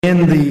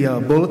In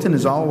the bulletin,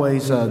 as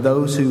always,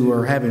 those who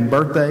are having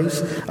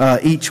birthdays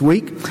each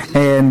week,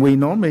 and we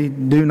normally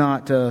do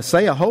not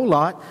say a whole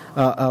lot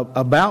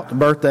about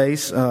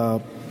birthdays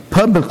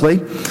publicly,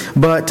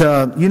 but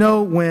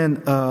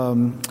when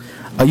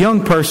a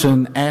young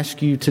person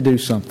asks you to do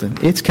something,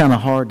 it's kind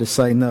of hard to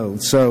say no.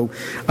 So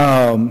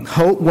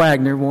Holt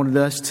Wagner wanted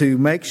us to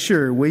make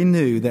sure we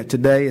knew that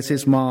today is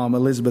his mom,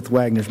 Elizabeth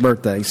Wagner's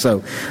birthday.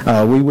 So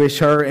we wish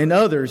her and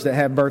others that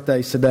have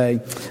birthdays today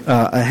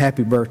a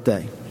happy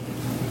birthday.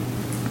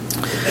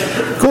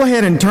 Go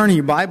ahead and turn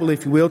your Bible,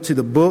 if you will, to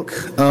the book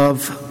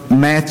of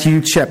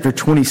Matthew chapter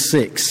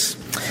 26.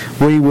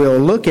 We will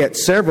look at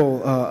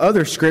several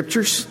other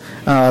scriptures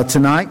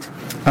tonight,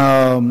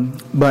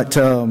 but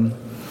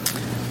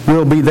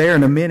we'll be there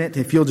in a minute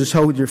if you'll just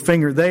hold your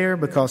finger there,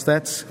 because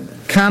that's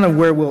kind of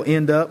where we'll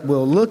end up.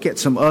 We'll look at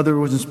some other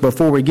ones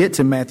before we get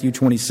to Matthew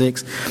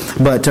 26,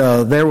 but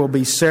there will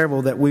be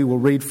several that we will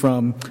read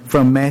from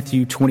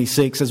Matthew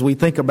 26 as we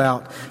think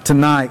about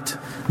tonight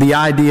the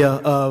idea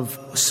of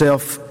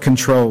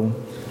self-control.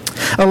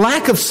 A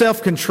lack of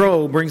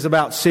self-control brings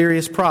about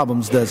serious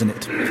problems, doesn't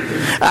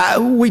it?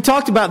 We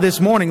talked about this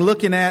morning,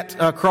 looking at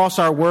across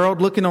our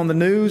world, looking on the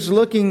news,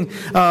 looking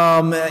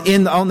on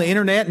the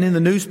internet and in the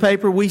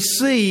newspaper. We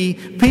see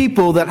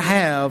people that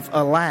have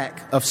a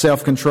lack of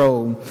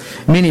self-control.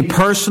 Many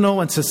personal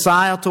and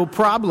societal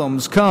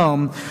problems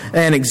come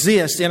and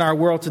exist in our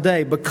world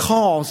today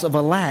because of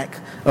a lack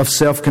of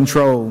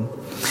self-control.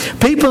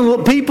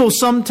 People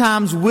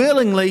sometimes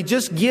willingly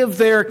just give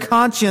their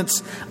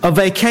conscience a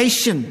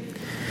vacation.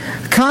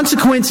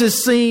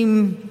 Consequences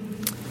seem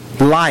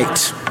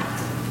light.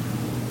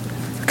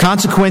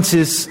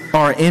 Consequences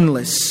are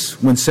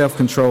endless when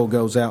self-control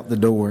goes out the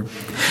door.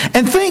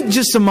 And think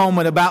just a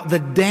moment about the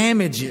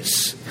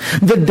damages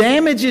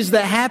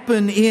that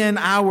happen in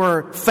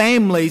our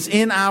families,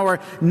 in our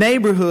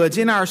neighborhoods,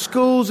 in our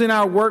schools, in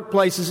our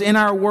workplaces, in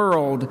our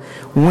world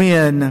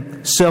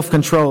when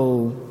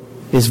self-control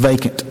is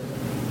vacant.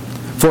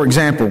 For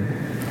example,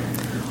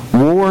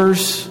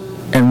 wars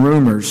and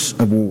rumors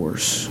of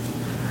wars,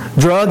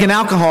 drug and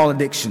alcohol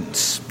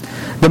addictions,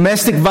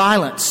 domestic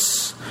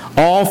violence,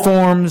 all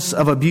forms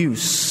of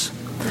abuse,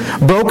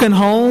 broken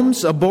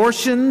homes,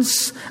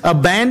 abortions,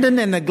 abandoned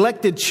and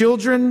neglected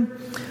children,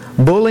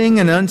 bullying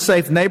in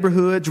unsafe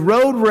neighborhoods,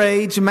 road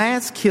rage,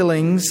 mass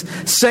killings,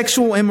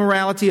 sexual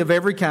immorality of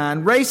every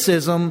kind,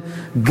 racism,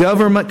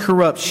 government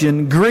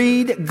corruption,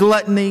 greed,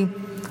 gluttony,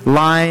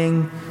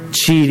 lying,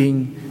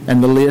 cheating,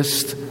 and the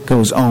list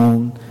goes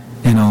on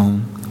and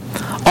on.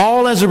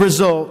 All as a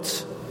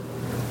result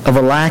of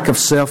a lack of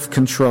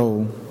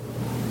self-control.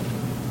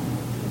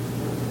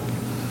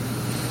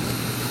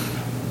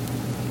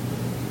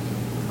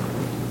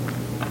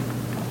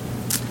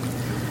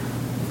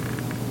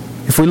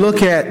 If we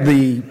look at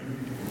the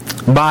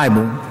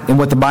Bible and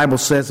what the Bible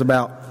says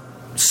about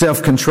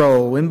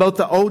self-control in both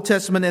the Old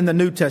Testament and the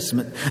New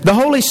Testament, the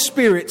Holy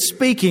Spirit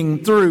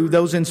speaking through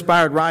those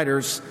inspired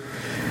writers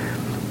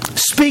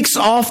speaks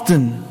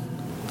often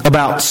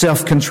about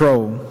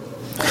self-control.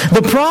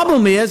 The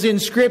problem is in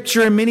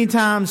Scripture and many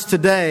times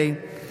today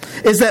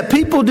is that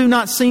people do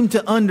not seem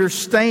to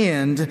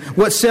understand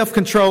what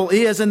self-control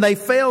is, and they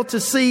fail to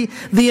see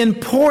the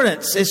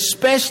importance,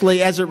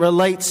 especially as it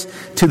relates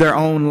to their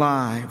own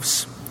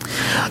lives.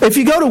 If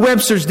you go to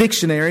Webster's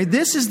Dictionary,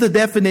 this is the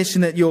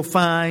definition that you'll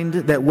find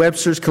that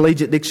Webster's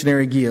Collegiate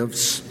Dictionary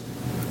gives.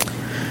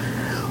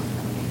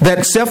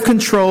 That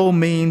self-control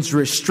means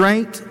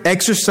restraint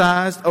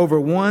exercised over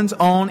one's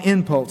own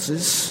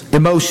impulses,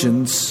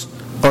 emotions,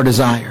 or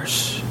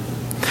desires.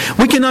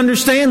 We can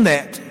understand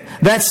that.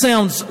 That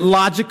sounds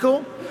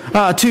logical.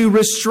 To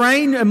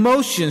restrain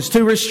emotions,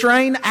 to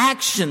restrain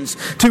actions,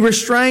 to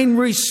restrain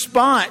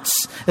response,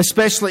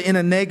 especially in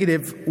a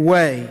negative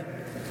way.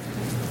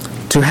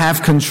 To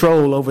have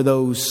control over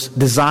those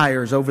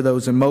desires, over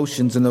those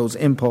emotions and those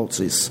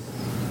impulses.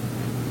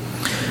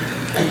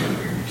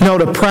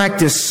 To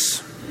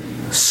practice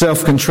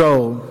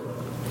self-control,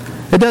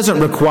 it doesn't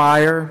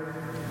require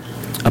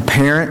a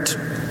parent,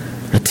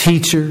 a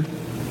teacher,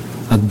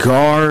 a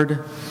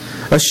guard,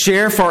 a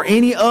sheriff, or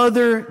any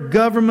other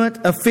government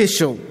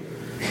official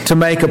to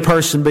make a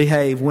person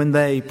behave when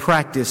they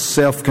practice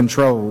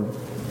self-control.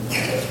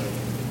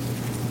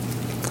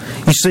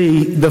 You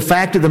see, the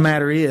fact of the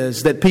matter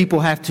is that people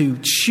have to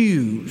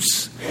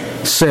choose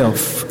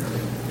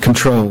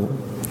self-control.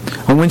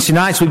 On Wednesday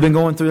nights, we've been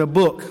going through a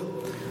book,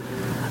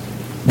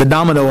 The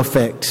Domino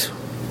Effect.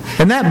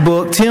 In that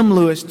book, Tim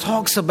Lewis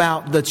talks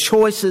about the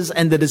choices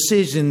and the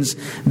decisions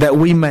that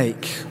we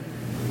make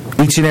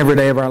each and every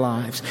day of our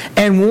lives.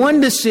 And one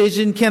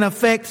decision can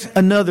affect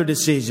another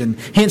decision.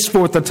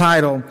 Henceforth the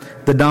title,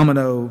 The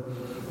Domino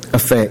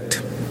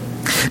Effect.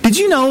 Did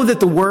you know that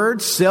the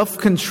word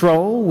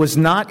self-control was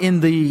not in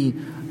the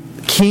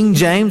King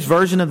James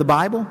Version of the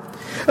Bible?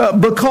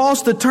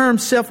 Because the term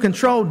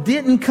self-control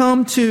didn't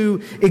come to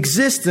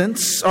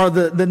existence, or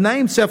the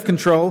name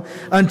self-control,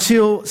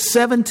 until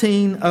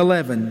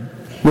 1711,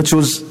 which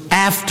was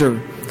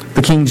after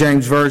the King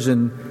James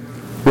Version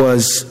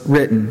was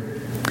written.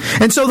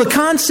 And so the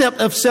concept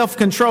of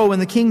self-control in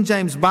the King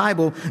James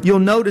Bible, you'll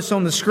notice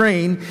on the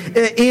screen,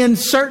 in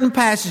certain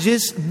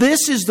passages,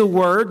 this is the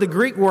word, the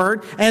Greek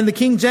word, and the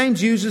King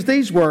James uses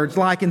these words,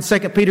 like in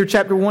 2 Peter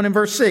chapter 1 and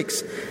verse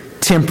 6,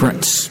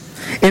 temperance.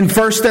 In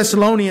 1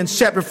 Thessalonians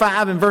chapter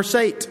 5 and verse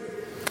 8,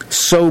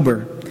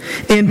 sober.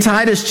 In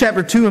Titus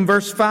chapter 2 and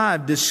verse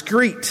 5,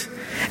 discreet.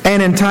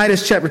 And in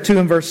Titus chapter 2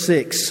 and verse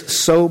 6,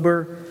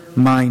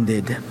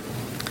 sober-minded.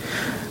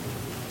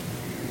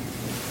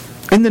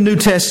 In the New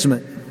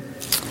Testament,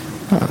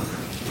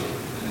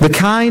 the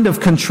kind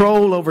of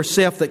control over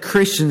self that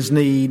Christians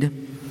need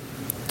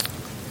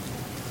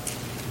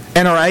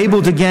and are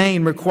able to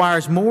gain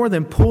requires more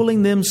than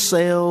pulling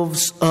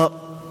themselves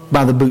up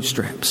by the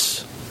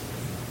bootstraps.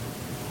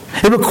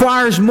 It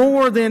requires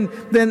more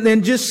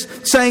than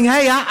just saying,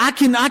 hey,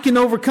 I can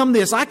overcome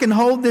this. I can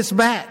hold this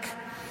back.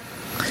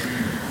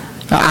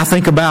 I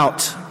think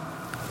about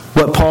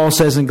what Paul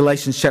says in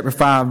Galatians chapter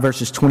 5,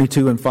 verses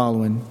 22 and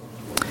following.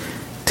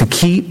 To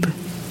keep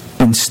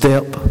in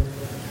step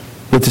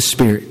with the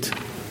Spirit,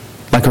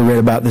 like I read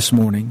about this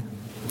morning.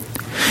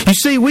 You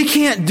see, we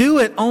can't do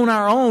it on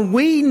our own.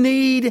 We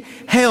need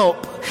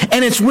help.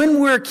 And it's when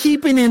we're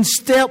keeping in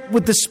step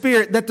with the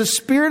Spirit that the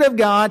Spirit of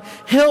God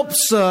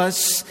helps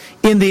us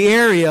in the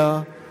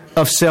area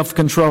of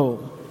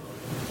self-control.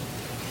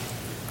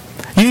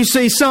 You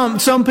see,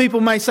 some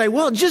people may say,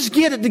 well, just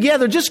get it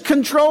together. Just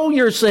control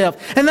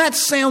yourself. And that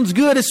sounds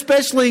good,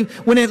 especially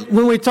when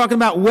we're talking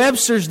about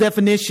Webster's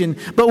definition.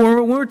 But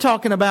when we're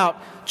talking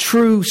about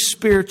true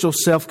spiritual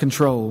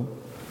self-control,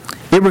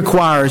 it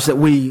requires that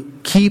we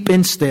keep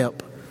in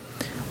step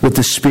with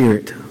the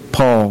Spirit,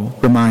 Paul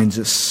reminds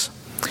us.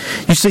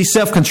 You see,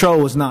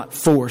 self-control is not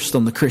forced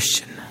on the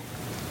Christian.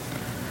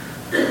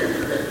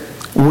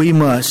 We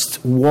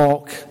must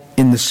walk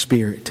in the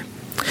Spirit.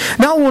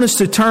 Now I want us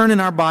to turn in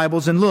our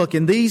Bibles and look,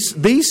 and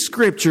these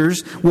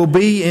scriptures will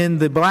be in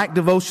the black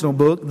devotional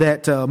book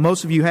that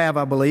most of you have,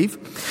 I believe.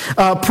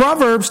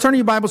 Proverbs, turn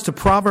your Bibles to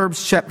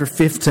Proverbs chapter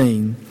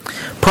 15.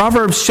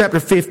 Proverbs chapter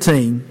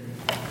 15.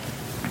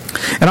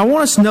 And I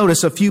want us to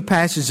notice a few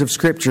passages of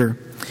Scripture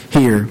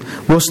here.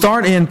 We'll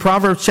start in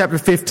Proverbs chapter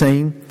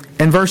 15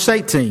 and verse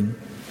 18.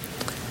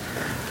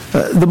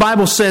 The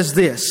Bible says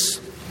this,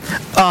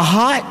 a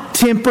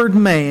hot-tempered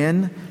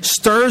man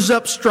stirs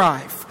up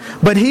strife,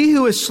 but he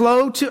who is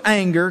slow to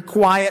anger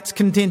quiets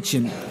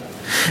contention.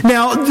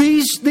 Now,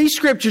 these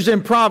scriptures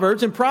in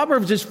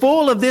Proverbs is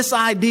full of this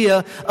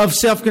idea of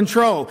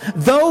self-control.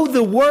 Though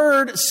the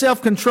word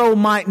self-control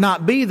might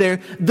not be there,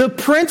 the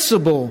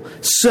principle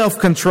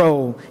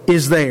self-control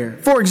is there.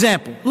 For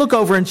example, look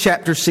over in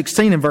chapter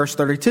 16 and verse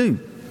 32.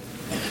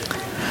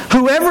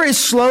 Whoever is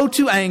slow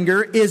to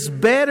anger is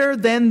better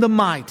than the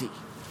mighty,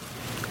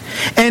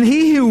 and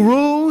he who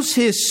rules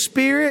his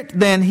spirit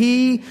than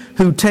he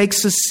who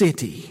takes a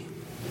city.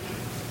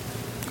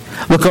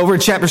 Look over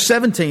at chapter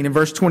 17 and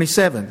verse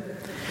 27.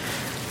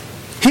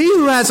 He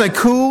who has a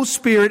cool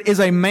spirit is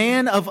a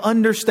man of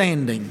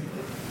understanding.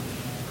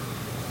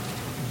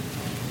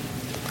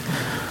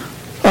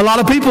 A lot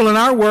of people in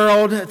our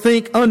world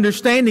think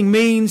understanding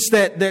means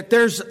that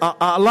there's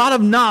a lot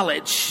of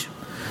knowledge.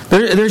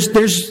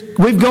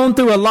 We've gone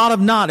through a lot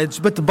of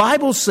knowledge, but the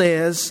Bible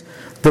says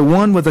the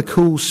one with a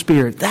cool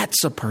spirit,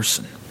 that's a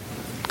person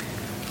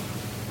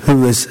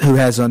who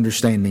has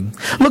understanding.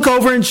 Look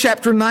over in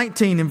chapter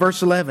 19 and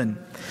verse 11.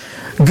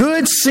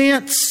 Good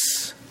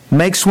sense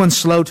makes one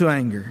slow to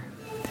anger,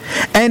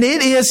 and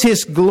it is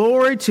his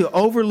glory to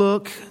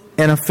overlook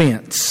an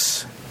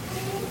offense.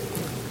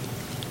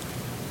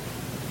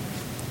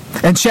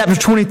 And chapter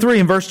 23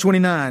 and verse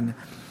 29.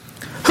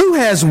 Who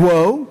has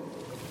woe?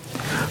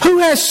 Who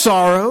has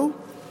sorrow?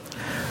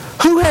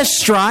 Who has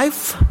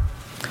strife?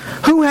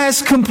 Who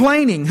has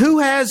complaining? Who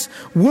has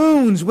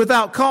wounds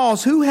without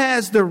cause? Who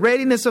has the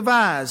readiness of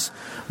eyes?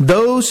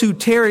 Those who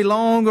tarry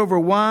long over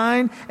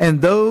wine,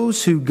 and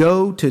those who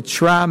go to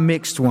try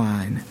mixed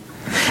wine.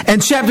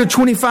 And chapter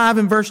 25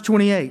 and verse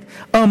 28.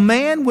 A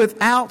man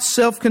without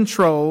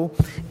self-control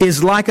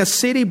is like a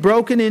city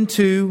broken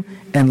into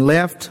and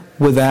left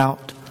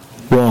without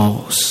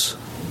walls.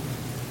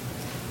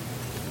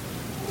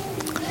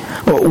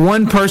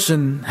 One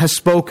person has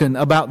spoken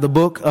about the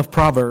book of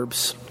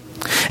Proverbs,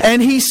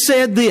 and he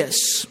said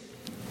this.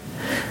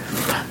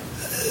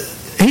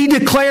 He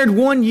declared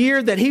one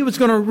year that he was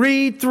going to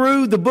read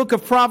through the book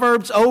of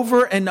Proverbs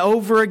over and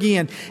over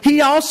again.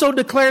 He also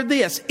declared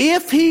this: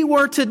 if he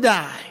were to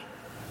die,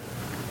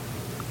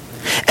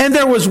 and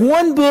there was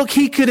one book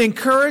he could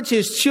encourage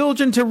his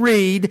children to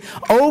read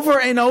over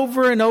and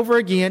over and over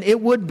again,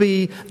 it would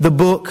be the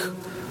book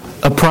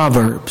of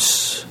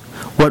Proverbs.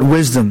 What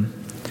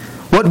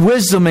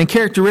wisdom and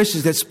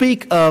characteristics that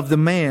speak of the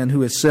man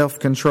who is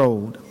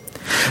self-controlled.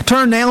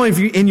 Turn now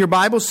in your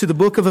Bibles to the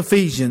book of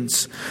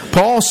Ephesians.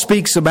 Paul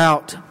speaks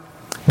about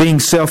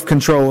being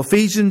self-controlled.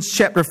 Ephesians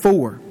chapter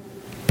 4.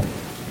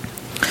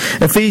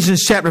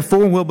 Ephesians chapter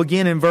 4, we'll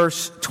begin in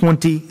verse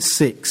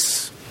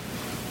 26.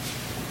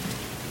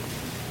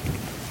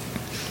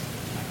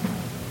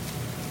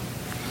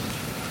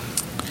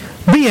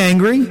 Be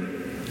angry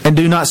and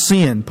do not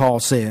sin,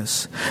 Paul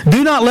says.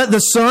 Do not let the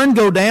sun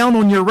go down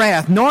on your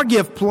wrath, nor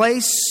give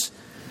place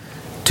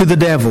to the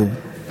devil.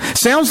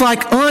 Sounds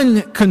like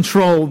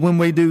uncontrolled when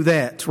we do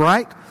that,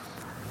 right?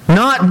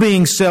 Not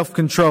being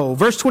self-controlled.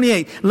 Verse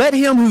 28, let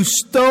him who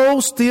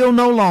stole steal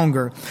no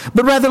longer,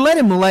 but rather let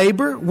him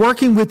labor,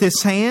 working with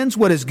his hands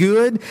what is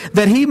good,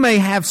 that he may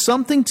have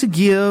something to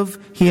give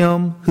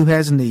him who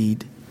has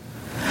need.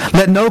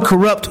 Let no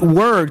corrupt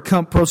word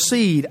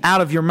proceed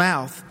out of your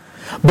mouth,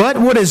 but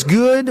what is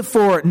good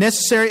for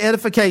necessary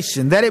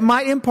edification, that it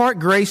might impart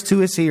grace to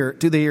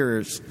the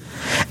hearers.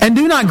 And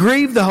do not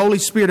grieve the Holy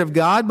Spirit of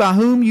God, by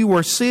whom you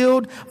were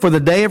sealed for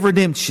the day of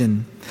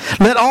redemption.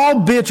 Let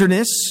all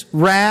bitterness,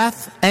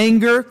 wrath,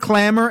 anger,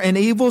 clamor, and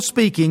evil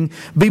speaking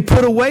be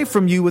put away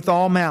from you with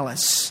all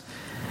malice.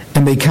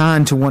 And be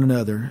kind to one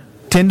another,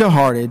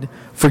 tender-hearted,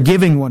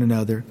 forgiving one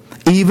another,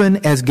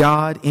 even as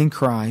God in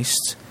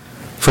Christ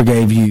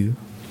forgave you.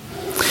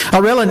 I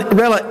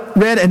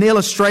read an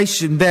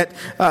illustration that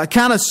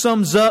kind of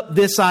sums up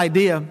this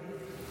idea.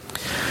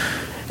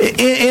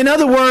 In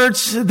other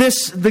words,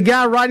 the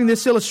guy writing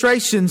this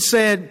illustration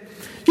said,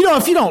 you know,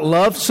 if you don't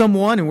love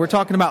someone, and we're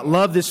talking about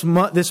love this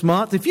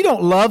month, if you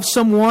don't love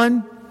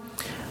someone,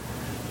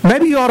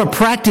 maybe you ought to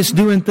practice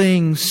doing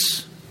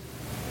things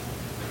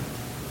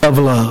of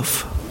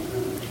love.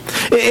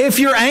 If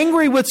you're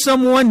angry with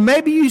someone,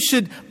 maybe you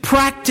should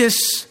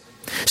practice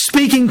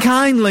speaking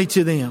kindly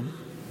to them.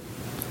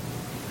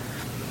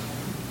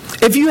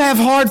 If you have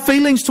hard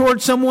feelings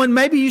towards someone,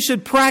 maybe you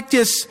should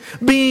practice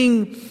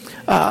being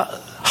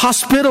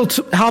hospitable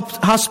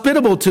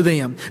to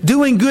them,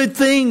 doing good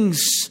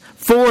things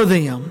for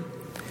them.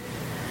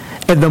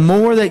 And the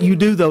more that you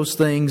do those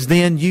things,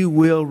 then you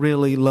will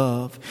really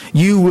love.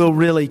 You will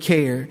really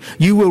care.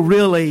 You will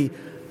really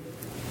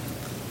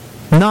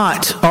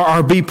not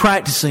or be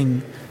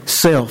practicing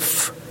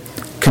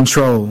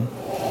self-control.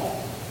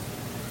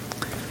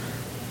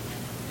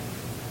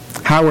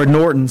 Howard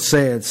Norton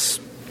says,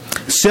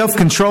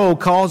 self-control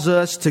calls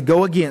us to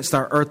go against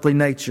our earthly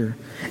nature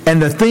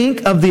and to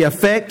think of the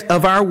effect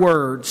of our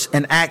words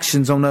and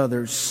actions on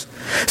others.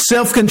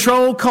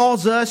 Self-control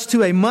calls us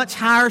to a much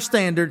higher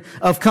standard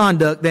of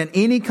conduct than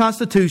any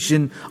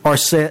constitution or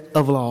set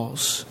of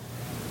laws.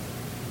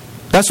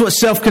 That's what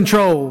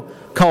self-control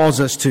calls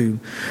us to.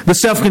 The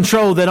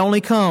self-control that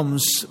only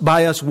comes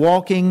by us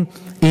walking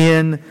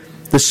in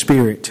the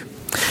Spirit.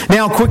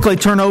 Now quickly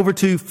turn over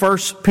to 1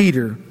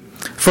 Peter.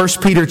 1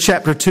 Peter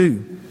chapter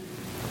 2.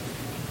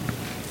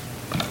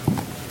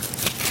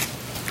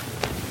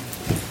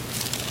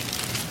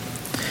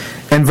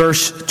 And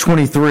verse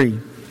 23.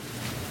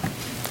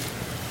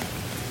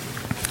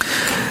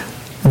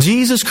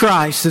 Jesus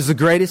Christ is the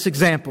greatest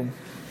example.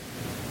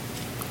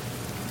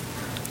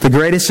 The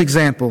greatest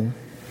example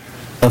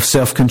of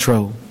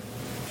self-control.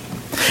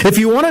 If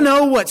you want to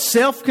know what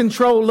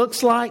self-control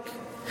looks like,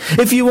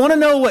 if you want to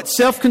know what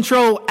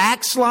self-control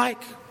acts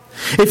like,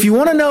 if you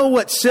want to know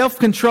what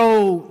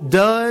self-control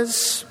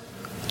does,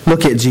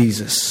 look at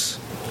Jesus.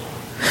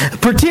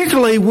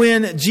 Particularly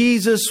when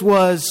Jesus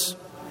was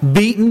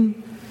beaten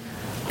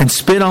and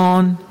spit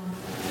on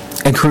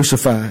and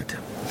crucified.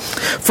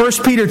 1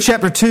 Peter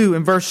chapter 2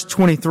 and verse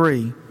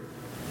 23.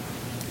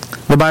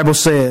 The Bible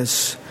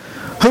says,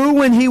 who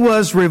when he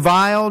was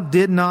reviled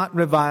did not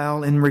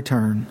revile in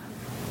return.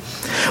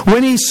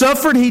 When he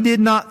suffered he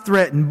did not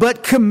threaten,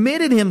 but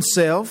committed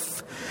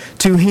himself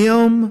to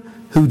him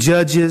who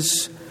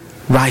judges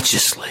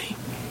righteously.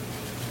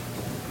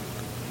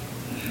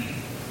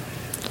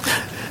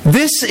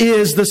 This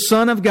is the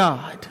Son of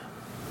God,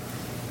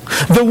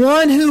 the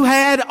one who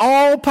had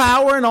all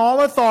power and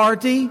all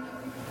authority.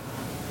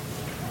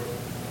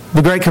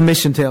 The Great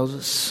Commission tells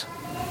us.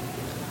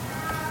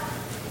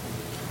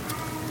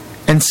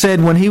 And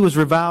said when he was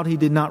reviled, he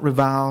did not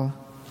revile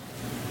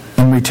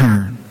in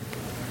return.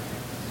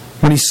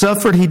 When he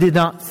suffered, he did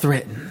not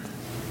threaten.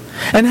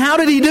 And how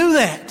did he do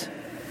that?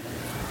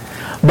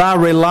 By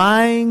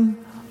relying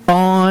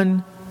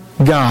on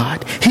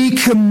God. He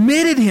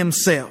committed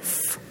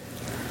himself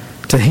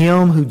to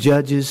him who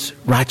judges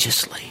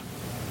righteously.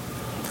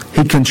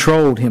 He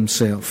controlled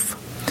himself.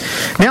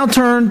 Now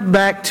turn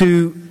back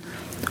to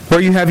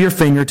where you have your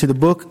finger, to the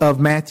book of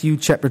Matthew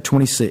chapter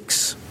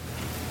 26.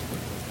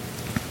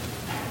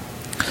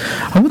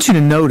 I want you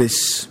to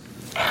notice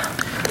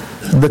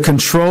the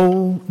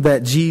control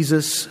that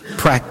Jesus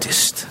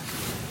practiced.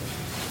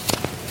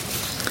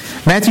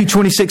 Matthew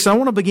 26, I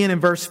want to begin in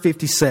verse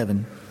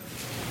 57.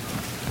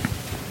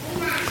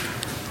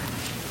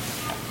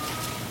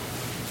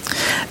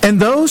 And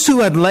those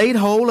who had laid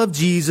hold of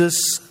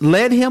Jesus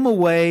led him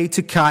away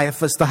to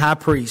Caiaphas the high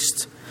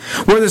priest,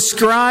 where the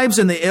scribes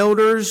and the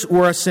elders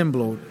were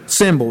assembled.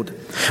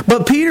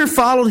 But Peter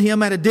followed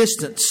him at a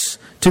distance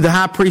to the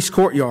high priest's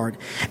courtyard.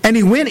 And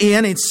he went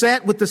in and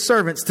sat with the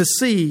servants to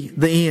see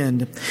the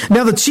end.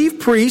 Now the chief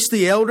priests,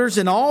 the elders,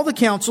 and all the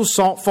council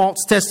sought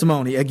false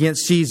testimony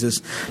against Jesus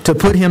to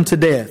put him to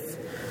death,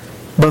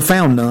 but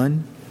found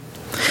none.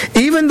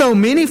 Even though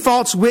many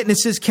false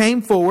witnesses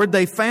came forward,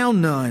 they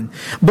found none.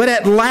 But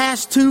at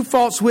last 2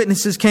 false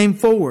witnesses came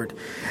forward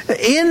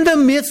in the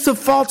midst of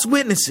false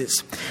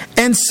witnesses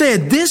and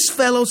said, "This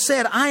fellow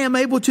said, I am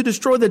able to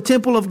destroy the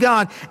temple of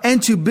God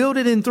and to build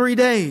it in 3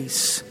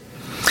 days."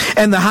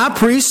 And the high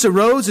priest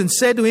arose and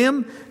said to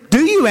him, "Do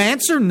you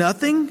answer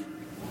nothing?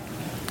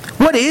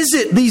 What is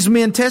it these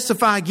men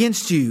testify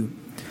against you?"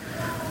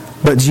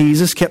 But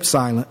Jesus kept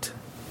silent.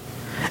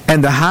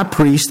 And the high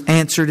priest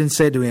answered and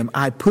said to him,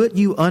 "I put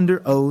you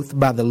under oath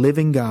by the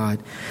living God.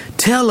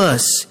 Tell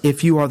us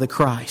if you are the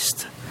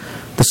Christ,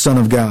 the Son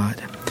of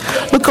God."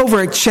 Look over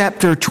at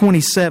chapter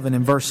 27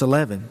 and verse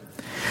 11.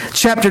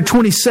 Chapter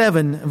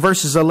 27,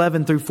 verses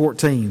 11 through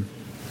 14.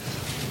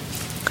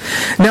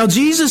 "Now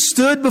Jesus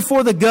stood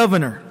before the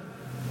governor.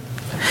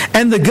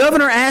 And the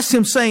governor asked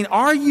him, saying,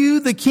 'Are you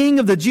the king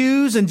of the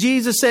Jews?' And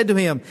Jesus said to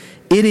him,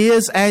 'It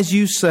is as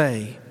you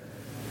say.'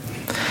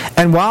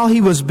 And while he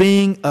was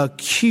being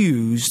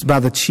accused by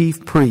the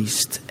chief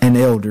priests and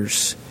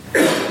elders,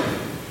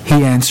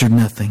 he answered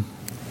nothing.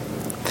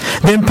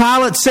 Then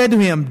Pilate said to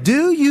him,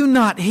 'Do you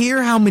not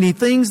hear how many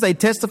things they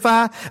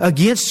testify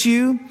against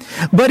you?'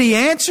 But he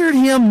answered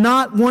him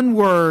not one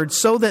word,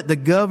 so that the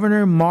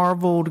governor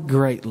marveled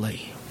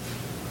greatly."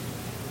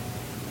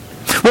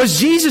 Was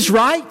Jesus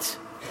right?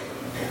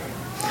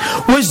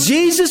 Was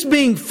Jesus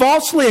being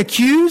falsely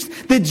accused?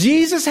 Did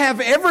Jesus have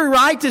every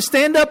right to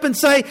stand up and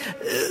say,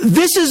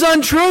 "This is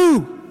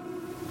untrue"?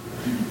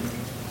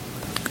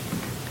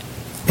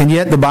 And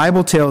yet the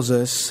Bible tells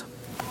us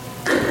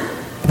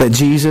that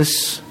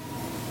Jesus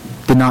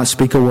did not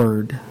speak a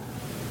word.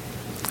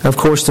 Of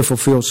course, to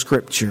fulfill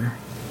Scripture.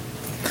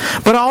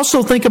 But I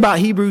also think about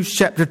Hebrews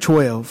chapter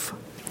 12.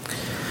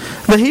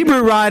 The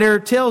Hebrew writer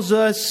tells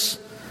us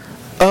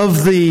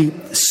of the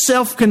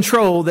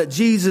self-control that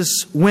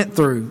Jesus went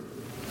through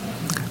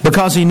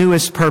because he knew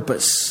his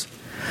purpose.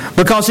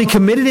 Because he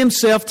committed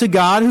himself to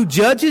God who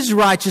judges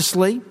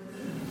righteously.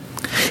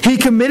 He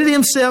committed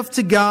himself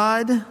to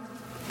God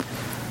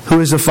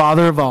who is the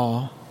Father of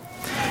all.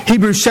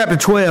 Hebrews chapter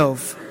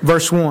 12,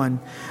 verse 1.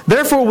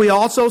 "Therefore we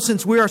also,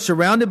 since we are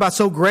surrounded by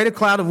so great a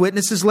cloud of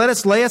witnesses, let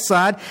us lay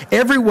aside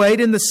every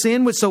weight and the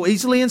sin which so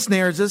easily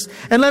ensnares us,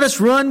 and let us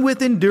run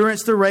with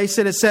endurance the race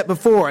that is set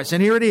before us."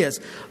 And here it is.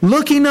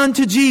 "Looking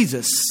unto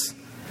Jesus,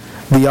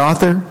 the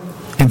author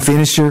and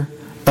finisher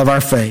of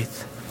our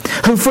faith,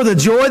 who for the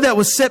joy that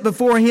was set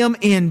before him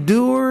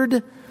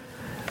endured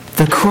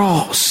the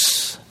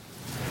cross,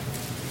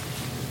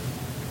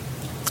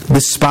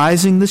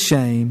 despising the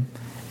shame,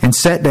 and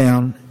sat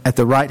down at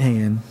the right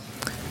hand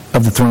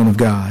of the throne of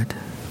God."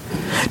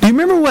 Do you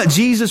remember what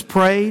Jesus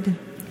prayed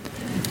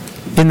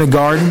in the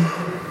garden?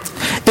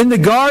 In the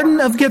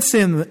Garden of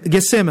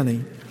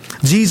Gethsemane,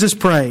 Jesus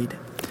prayed,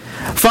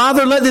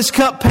 "Father, let this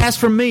cup pass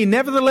from me.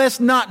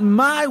 Nevertheless, not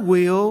my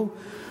will,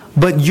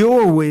 but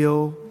your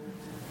will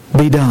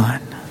be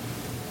done."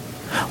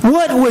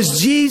 What was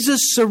Jesus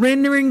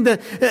surrendering?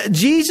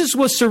 Jesus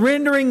was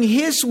surrendering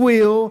his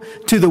will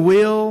to the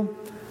will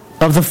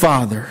of the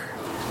Father.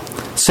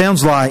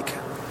 Sounds like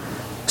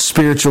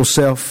spiritual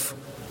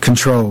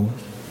self-control.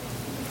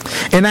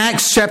 In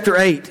Acts chapter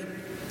 8,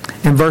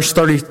 in verse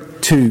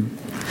 32,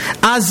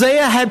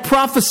 Isaiah had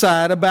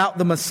prophesied about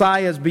the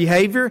Messiah's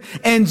behavior,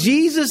 and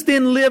Jesus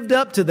then lived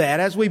up to that,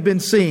 as we've been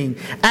seeing.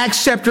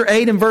 Acts chapter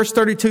 8 and verse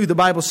 32, the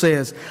Bible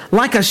says,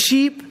 "Like a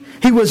sheep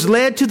he was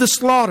led to the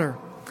slaughter,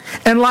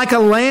 and like a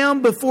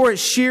lamb before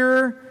its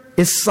shearer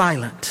is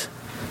silent,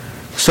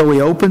 so he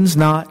opens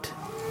not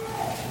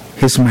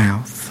his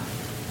mouth."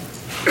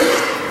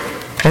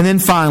 And then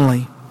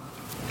finally,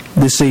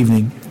 this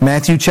evening,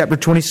 Matthew chapter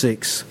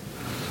 26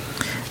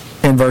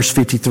 and verse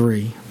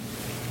 53.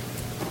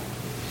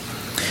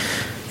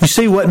 You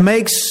see, what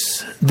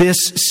makes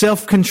this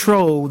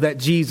self-control that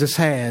Jesus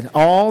had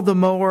all the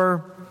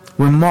more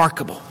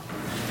remarkable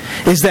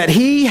is that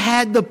he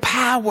had the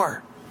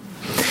power.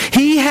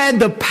 He had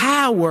the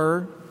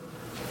power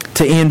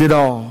to end it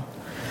all.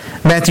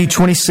 Matthew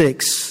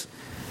 26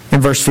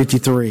 and verse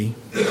 53.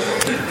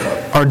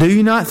 "Or do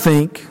you not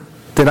think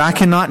that I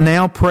cannot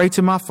now pray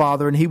to my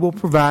Father, and he will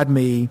provide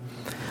me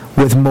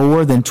with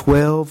more than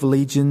 12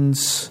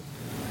 legions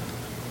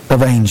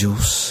of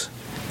angels?"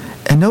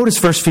 And notice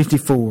verse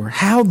 54.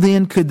 "How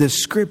then could the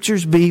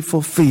Scriptures be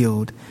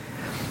fulfilled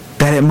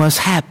that it must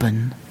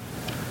happen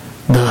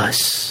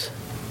thus?"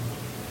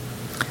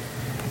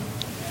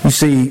 You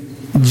see,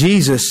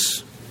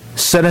 Jesus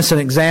set us an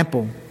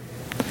example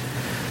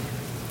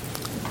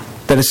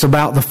that it's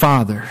about the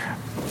Father.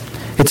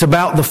 It's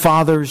about the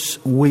Father's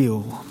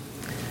will.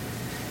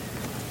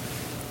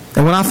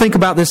 And when I think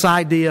about this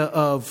idea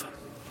of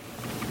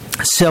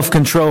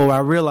self-control, I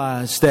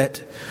realize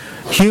that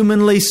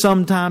humanly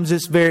sometimes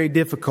it's very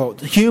difficult.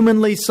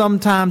 Humanly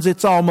sometimes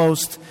it's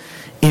almost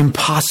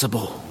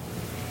impossible.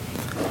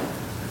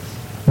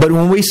 But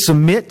when we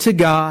submit to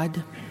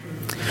God,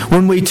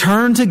 when we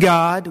turn to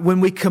God, when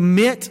we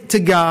commit to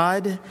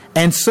God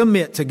and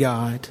submit to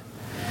God,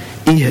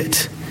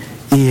 it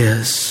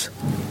is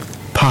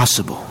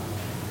possible.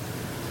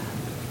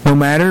 No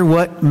matter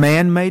what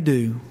man may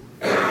do,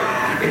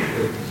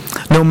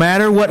 No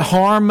matter what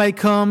harm may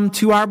come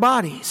to our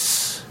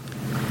bodies,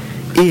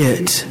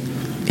 it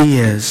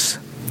is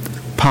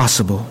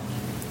possible.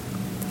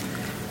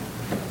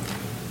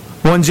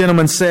 One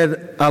gentleman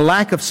said, a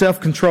lack of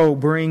self-control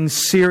brings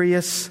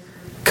serious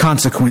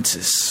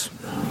consequences.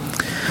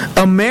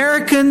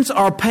 Americans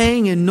are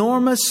paying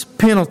enormous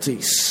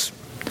penalties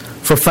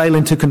for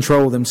failing to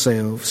control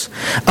themselves.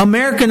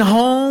 American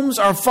homes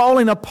are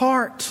falling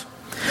apart.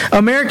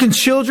 American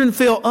children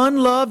feel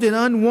unloved and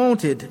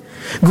unwanted.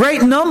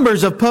 Great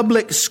numbers of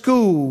public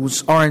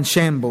schools are in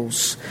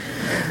shambles.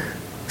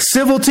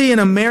 Civility in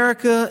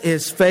America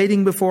is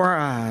fading before our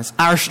eyes.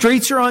 Our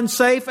streets are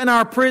unsafe and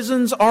our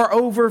prisons are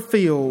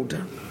overfilled.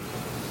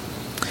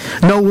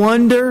 No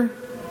wonder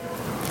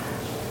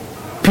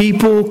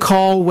people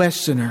call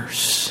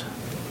Westerners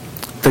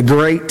the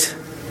great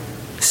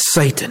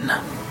Satan,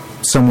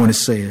 someone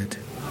has said.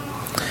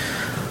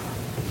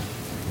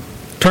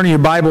 Turn your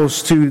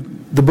Bibles to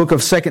the book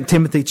of 2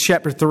 Timothy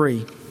chapter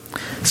 3.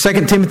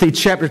 2 Timothy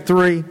chapter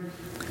 3,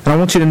 and I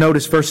want you to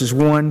notice verses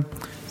 1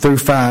 through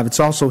 5. It's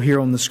also here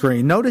on the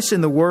screen. Notice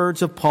in the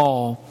words of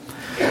Paul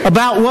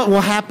about what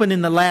will happen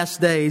in the last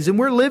days, and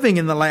we're living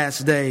in the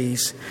last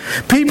days.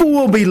 People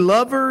will be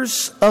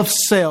lovers of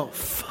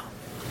self.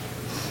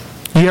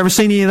 You ever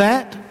seen any of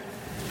that?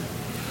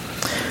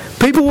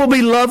 People will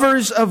be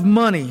lovers of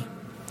money,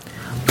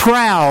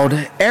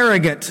 proud,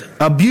 arrogant,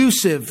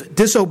 abusive,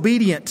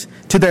 disobedient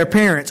to their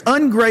parents,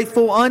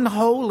 ungrateful,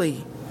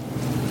 unholy,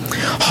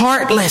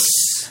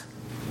 heartless,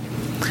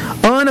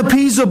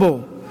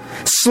 unappeasable,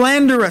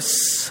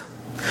 slanderous,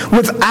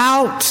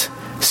 without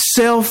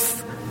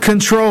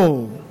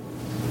self-control,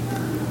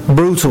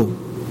 brutal,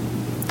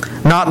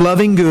 not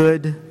loving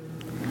good,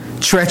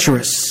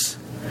 treacherous,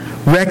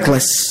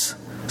 reckless,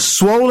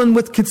 swollen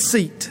with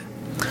conceit,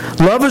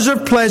 lovers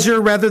of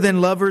pleasure rather than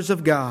lovers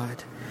of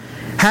God,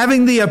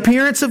 having the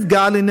appearance of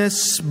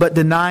godliness but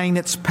denying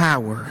its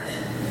power.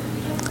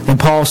 And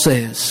Paul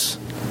says,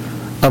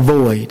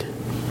 avoid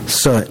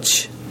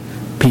such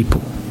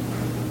people.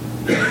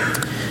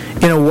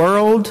 In a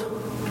world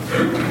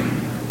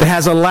that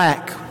has a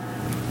lack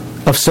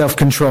of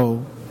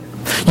self-control,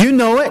 you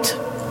know it.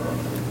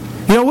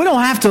 You know, we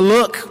don't have to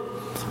look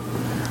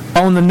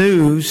on the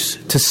news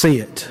to see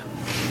it.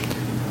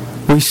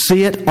 We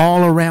see it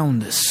all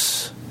around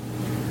us.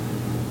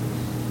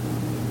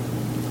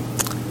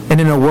 And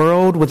in a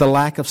world with a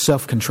lack of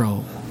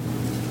self-control,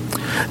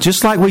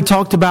 just like we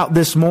talked about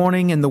this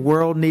morning, and the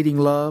world needing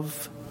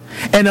love,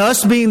 and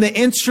us being the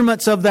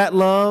instruments of that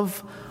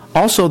love,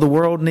 also the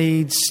world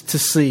needs to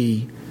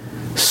see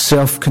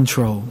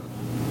self-control.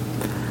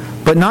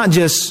 But not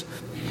just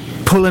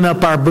pulling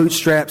up our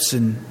bootstraps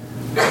and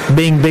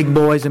being big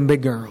boys and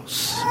big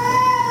girls,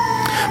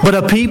 but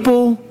a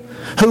people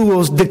who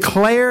will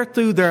declare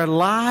through their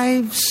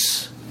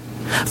lives,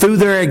 through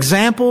their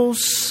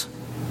examples,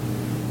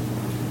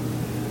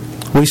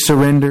 we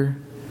surrender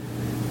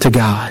to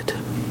God.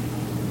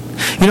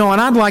 You know,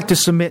 and I'd like to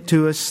submit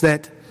to us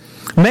that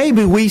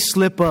maybe we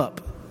slip up.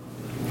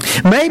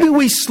 Maybe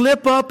we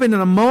slip up in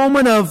a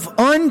moment of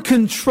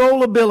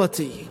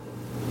uncontrollability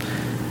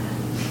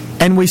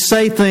and we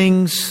say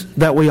things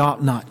that we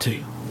ought not to.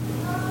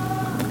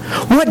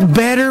 What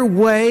better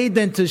way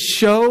than to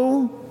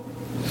show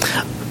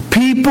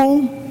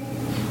people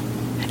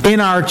in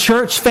our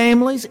church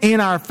families,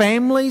 in our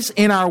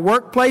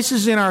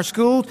workplaces, in our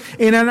schools,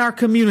 and in our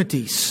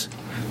communities,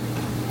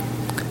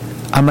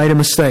 I made a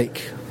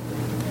mistake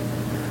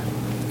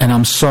and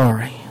I'm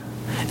sorry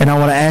and I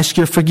want to ask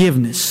your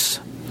forgiveness,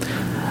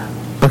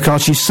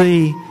 because you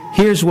see,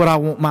 here's what I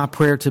want my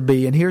prayer to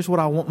be, and here's what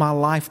I want my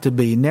life to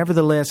be.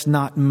 Nevertheless,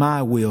 not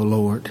my will,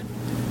 Lord,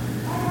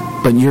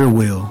 but your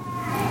will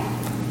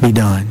be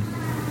done.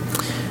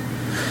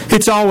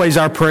 It's always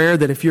our prayer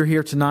that if you're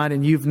here tonight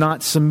and you've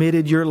not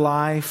submitted your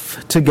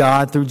life to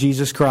God through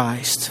Jesus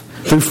Christ,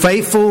 through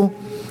faithful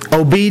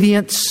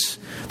obedience,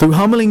 through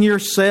humbling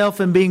yourself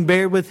and being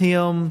buried with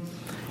Him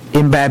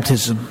in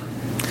baptism,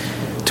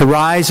 to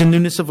rise in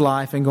newness of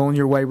life and go on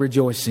your way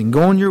rejoicing.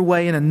 Go on your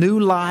way in a new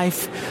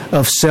life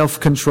of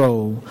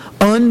self-control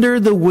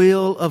under the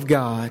will of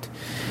God.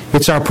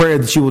 It's our prayer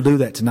that you will do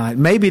that tonight.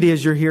 Maybe it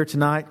is you're here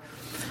tonight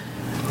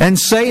and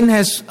Satan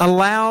has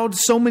allowed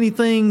so many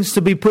things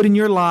to be put in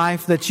your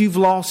life that you've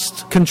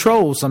lost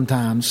control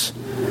sometimes.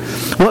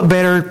 What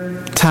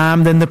better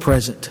time than the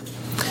present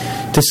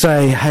to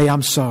say, hey,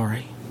 I'm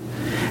sorry.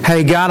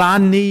 Hey, God, I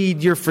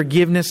need your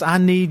forgiveness. I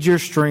need your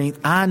strength.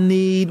 I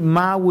need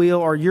my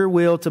will or your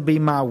will to be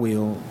my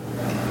will.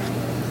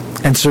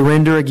 And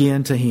surrender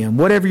again to Him.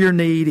 Whatever your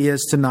need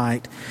is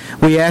tonight,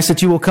 we ask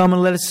that you will come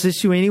and let us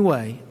assist you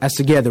anyway, as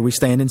together we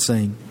stand and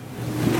sing.